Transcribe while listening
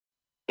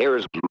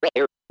Here's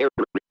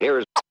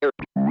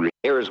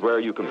where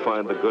you can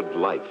find the good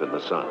life in the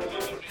sun.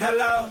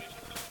 Hello.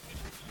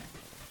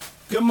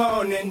 Good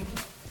morning.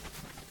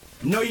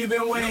 Know you've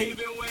been waiting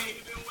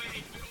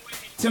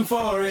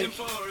for it.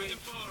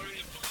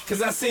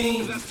 Cause I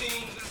seen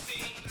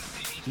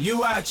you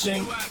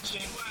watching.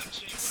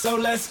 So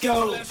let's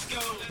go.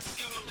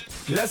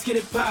 Let's get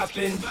it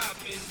poppin'.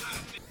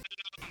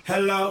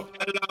 Hello.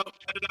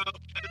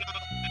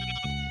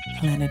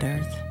 Planet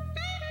Earth,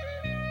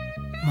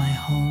 my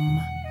home,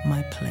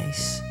 my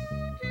place,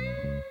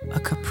 a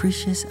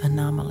capricious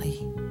anomaly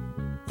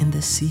in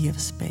the sea of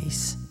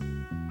space.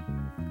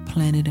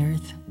 Planet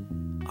Earth,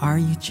 are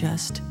you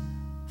just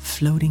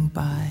floating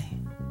by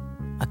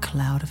a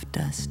cloud of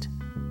dust,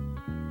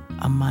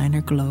 a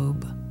minor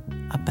globe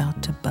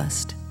about to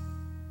bust,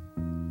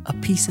 a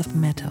piece of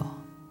metal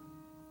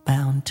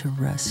bound to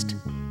rust,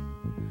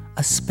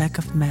 a speck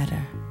of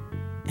matter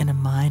in a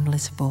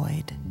mindless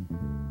void,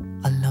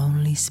 a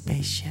lonely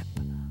spaceship,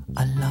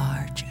 a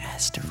large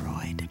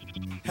asteroid.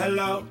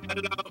 Hello.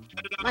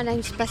 My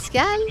name's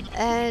Pascale,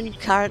 and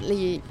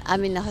currently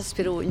I'm in the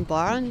hospital in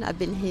Byron. I've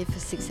been here for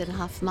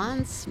 6.5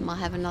 months. I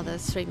have another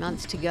 3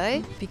 months to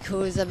go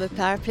because I'm a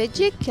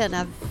paraplegic and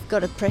I've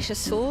got a pressure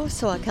sore,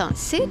 so I can't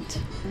sit.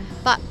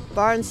 But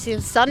Byron's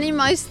still sunny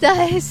most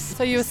days.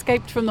 So you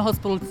escaped from the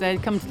hospital today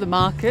to come to the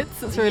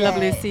markets. It's very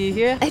lovely to see you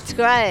here. It's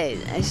great.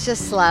 It's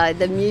just like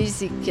the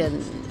music,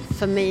 and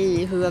for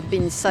me, who have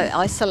been so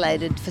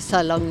isolated for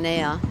so long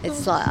now,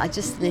 it's like I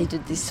just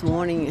needed this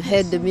morning,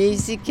 heard the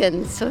music,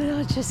 and thought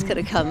I just got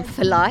to come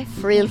for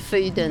life, real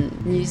food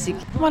and music.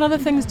 What other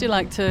things do you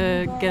like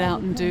to get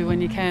out and do when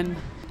you can?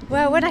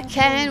 Well, when I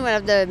can, one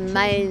of the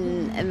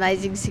main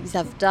amazing things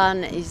I've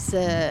done is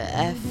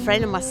a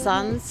friend of my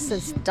son's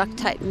has duct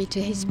taped me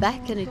to his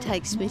back and he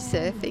takes me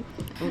surfing.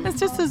 It's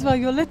just as well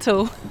you're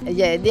little.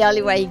 Yeah, the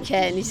only way he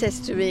can. He says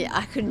to me,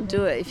 I couldn't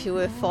do it if you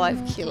were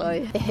 5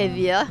 kilo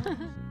heavier.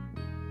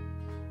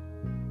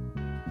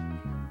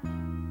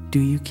 Do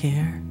you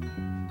care?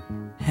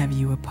 Have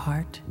you a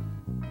part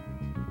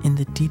in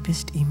the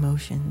deepest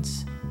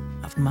emotions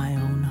of my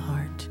own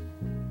heart?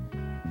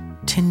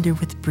 Tender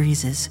with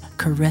breezes,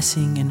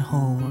 caressing and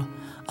whole,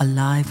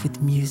 alive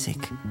with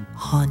music,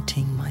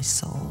 haunting my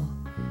soul.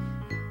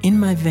 In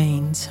my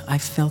veins, I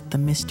felt the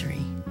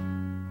mystery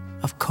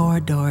of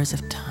corridors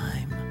of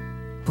time,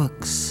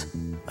 books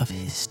of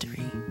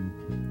history.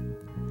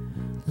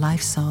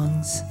 Life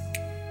songs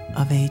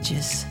of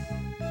ages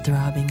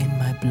throbbing in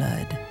my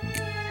blood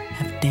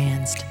have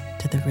danced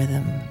to the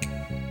rhythm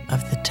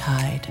of the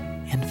tide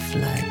and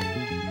flood.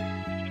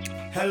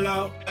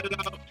 Hello.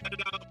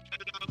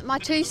 My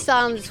two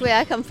sons, where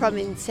I come from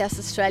in South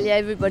Australia,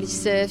 everybody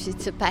surfs,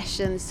 it's a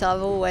passion, so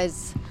I've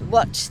always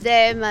watched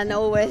them and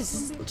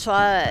always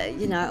try,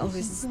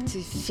 always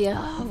to feel,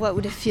 what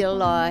would it feel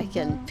like,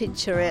 and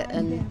picture it.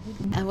 And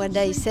one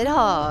day he said,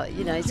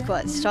 it's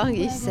quite strong.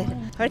 He said,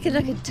 I reckon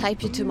I could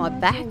tape you to my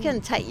back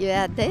and take you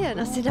out there. And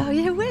I said, oh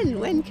yeah,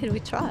 when can we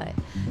try?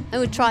 And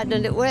we tried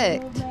and it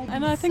worked.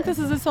 And I think this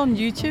is on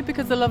YouTube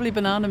because the lovely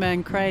banana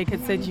man Craig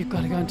had said you've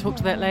got to go and talk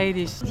to that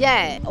lady.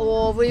 Yeah,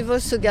 or we've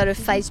also got a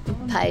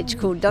Facebook page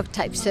called Duct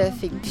Tape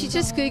Surfing. If you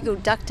just Google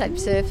Duct Tape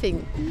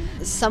Surfing,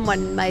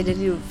 someone made a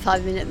little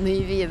 5-minute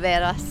movie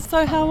about us.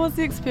 So how was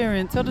the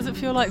experience? What does it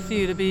feel like for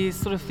you to be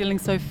sort of feeling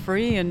so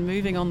free and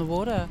moving on the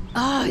water?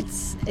 Oh,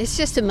 it's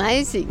just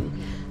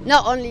amazing.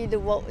 Not only the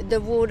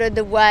water,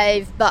 the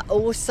wave, but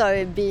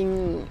also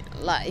being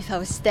like if I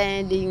was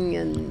standing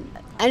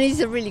and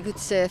he's a really good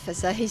surfer,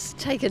 so he's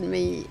taken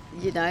me,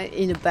 in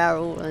a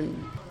barrel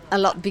and a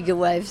lot bigger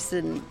waves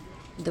than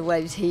the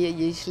waves here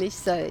usually.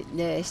 So,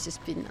 yeah, it's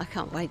just been, I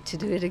can't wait to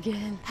do it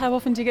again. How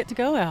often do you get to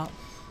go out?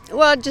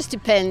 Well, it just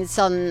depends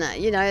on,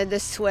 the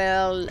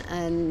swell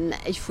and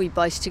if we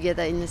both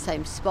together in the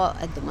same spot.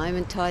 At the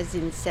moment, Ty's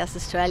in South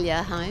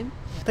Australia home.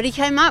 But he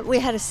came up, we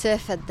had a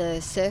surf at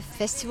the surf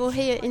festival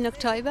here in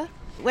October,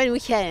 when we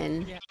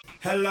can.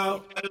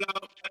 Hello.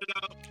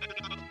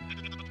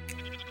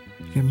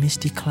 Your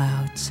misty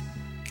clouds,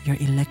 your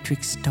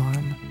electric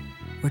storm,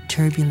 were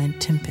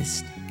turbulent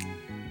tempest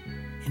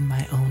in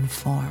my own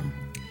form.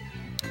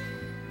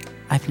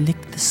 I've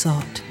licked the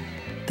salt,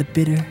 the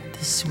bitter,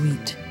 the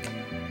sweet,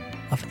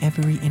 of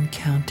every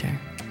encounter,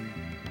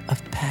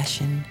 of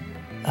passion,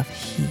 of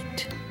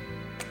heat.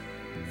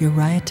 Your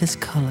riotous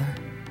color,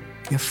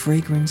 your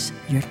fragrance,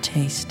 your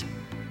taste,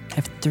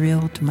 have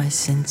thrilled my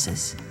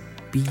senses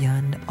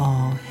beyond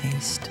all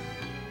haste.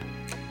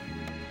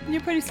 You're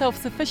pretty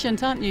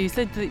self-sufficient, aren't you? You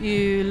said that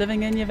you're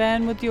living in your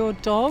van with your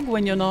dog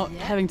when you're not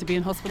having to be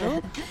in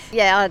hospital.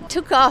 Yeah, I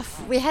took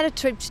off. We had a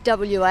trip to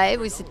WA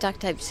with the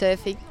duct tape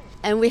surfing,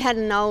 and we had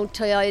an old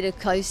Toyota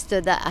Coaster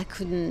that I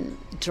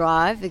couldn't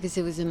drive because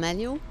it was a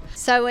manual.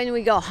 So when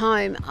we got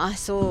home, I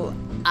thought,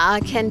 I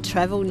can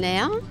travel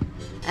now,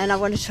 and I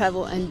want to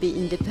travel and be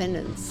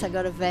independent. So I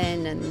got a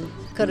van and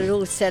got it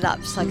all set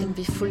up so I can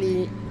be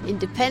fully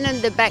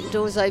independent. The back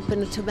doors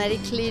open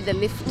automatically, the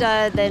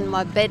lifter, then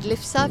my bed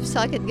lifts up so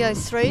I could go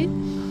through.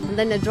 And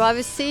then the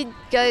driver's seat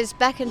goes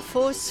back and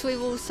forth,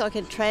 swivels, so I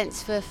can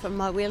transfer from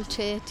my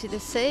wheelchair to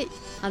the seat.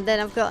 And then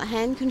I've got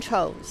hand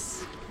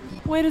controls.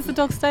 Where does the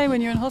dog stay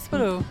when you're in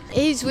hospital?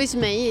 He's with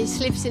me. He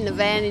sleeps in the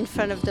van in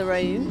front of the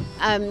room.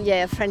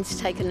 A friend's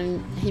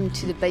taken him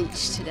to the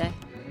beach today.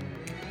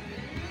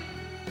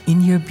 In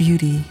your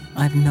beauty,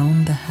 I've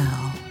known the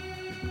how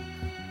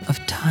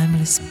of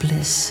timeless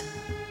bliss,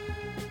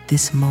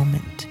 this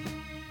moment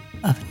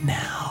of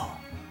now.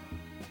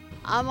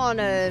 I'm on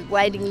a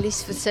waiting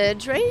list for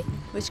surgery,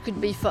 which could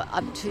be for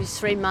up to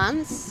 3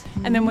 months.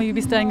 And then will you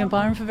be staying in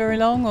Byron for very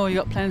long, or you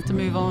got plans to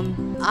move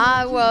on?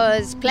 I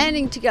was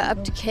planning to go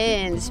up to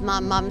Cairns. My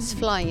mum's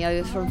flying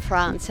over from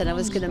France and I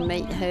was going to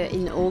meet her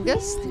in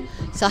August.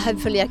 So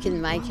hopefully I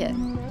can make it.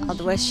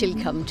 Otherwise she'll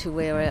come to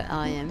where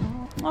I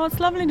am. Oh, it's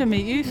lovely to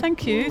meet you.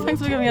 Thank you.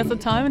 Thanks for giving us the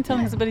time and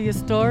telling us a bit of your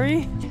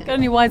story. Got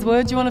any wise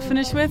words you want to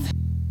finish with?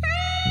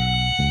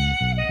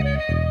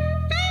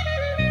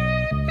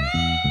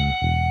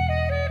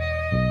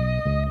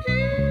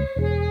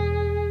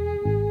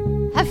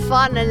 Have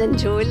fun and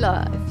enjoy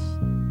life.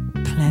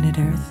 Planet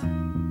Earth,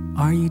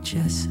 are you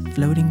just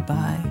floating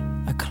by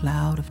a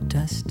cloud of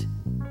dust?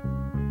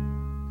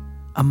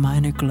 A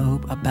minor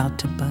globe about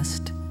to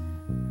bust,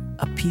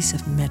 a piece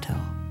of metal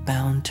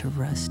bound to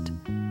rust,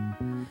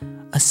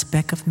 a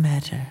speck of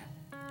matter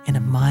in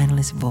a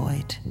mindless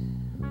void,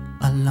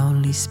 a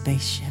lonely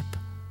spaceship,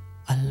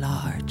 a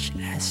large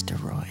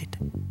asteroid.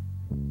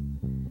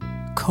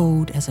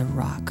 Cold as a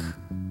rock,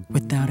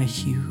 without a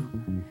hue,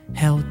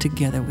 held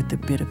together with a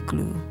bit of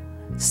glue.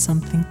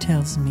 Something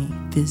tells me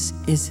this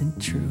isn't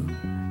true.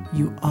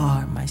 You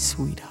are my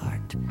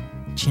sweetheart,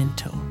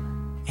 gentle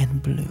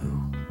and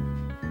blue.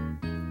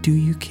 Do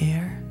you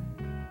care?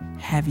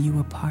 Have you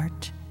a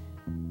part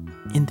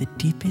in the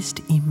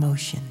deepest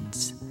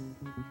emotions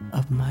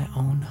of my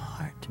own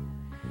heart?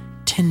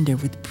 Tender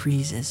with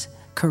breezes,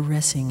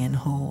 caressing and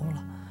whole,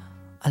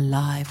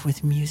 alive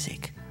with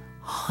music,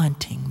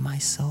 haunting my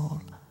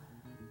soul.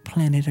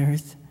 Planet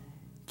Earth,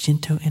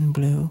 gentle and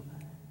blue,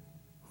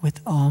 with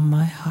all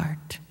my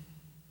heart,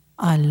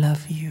 I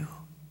love you.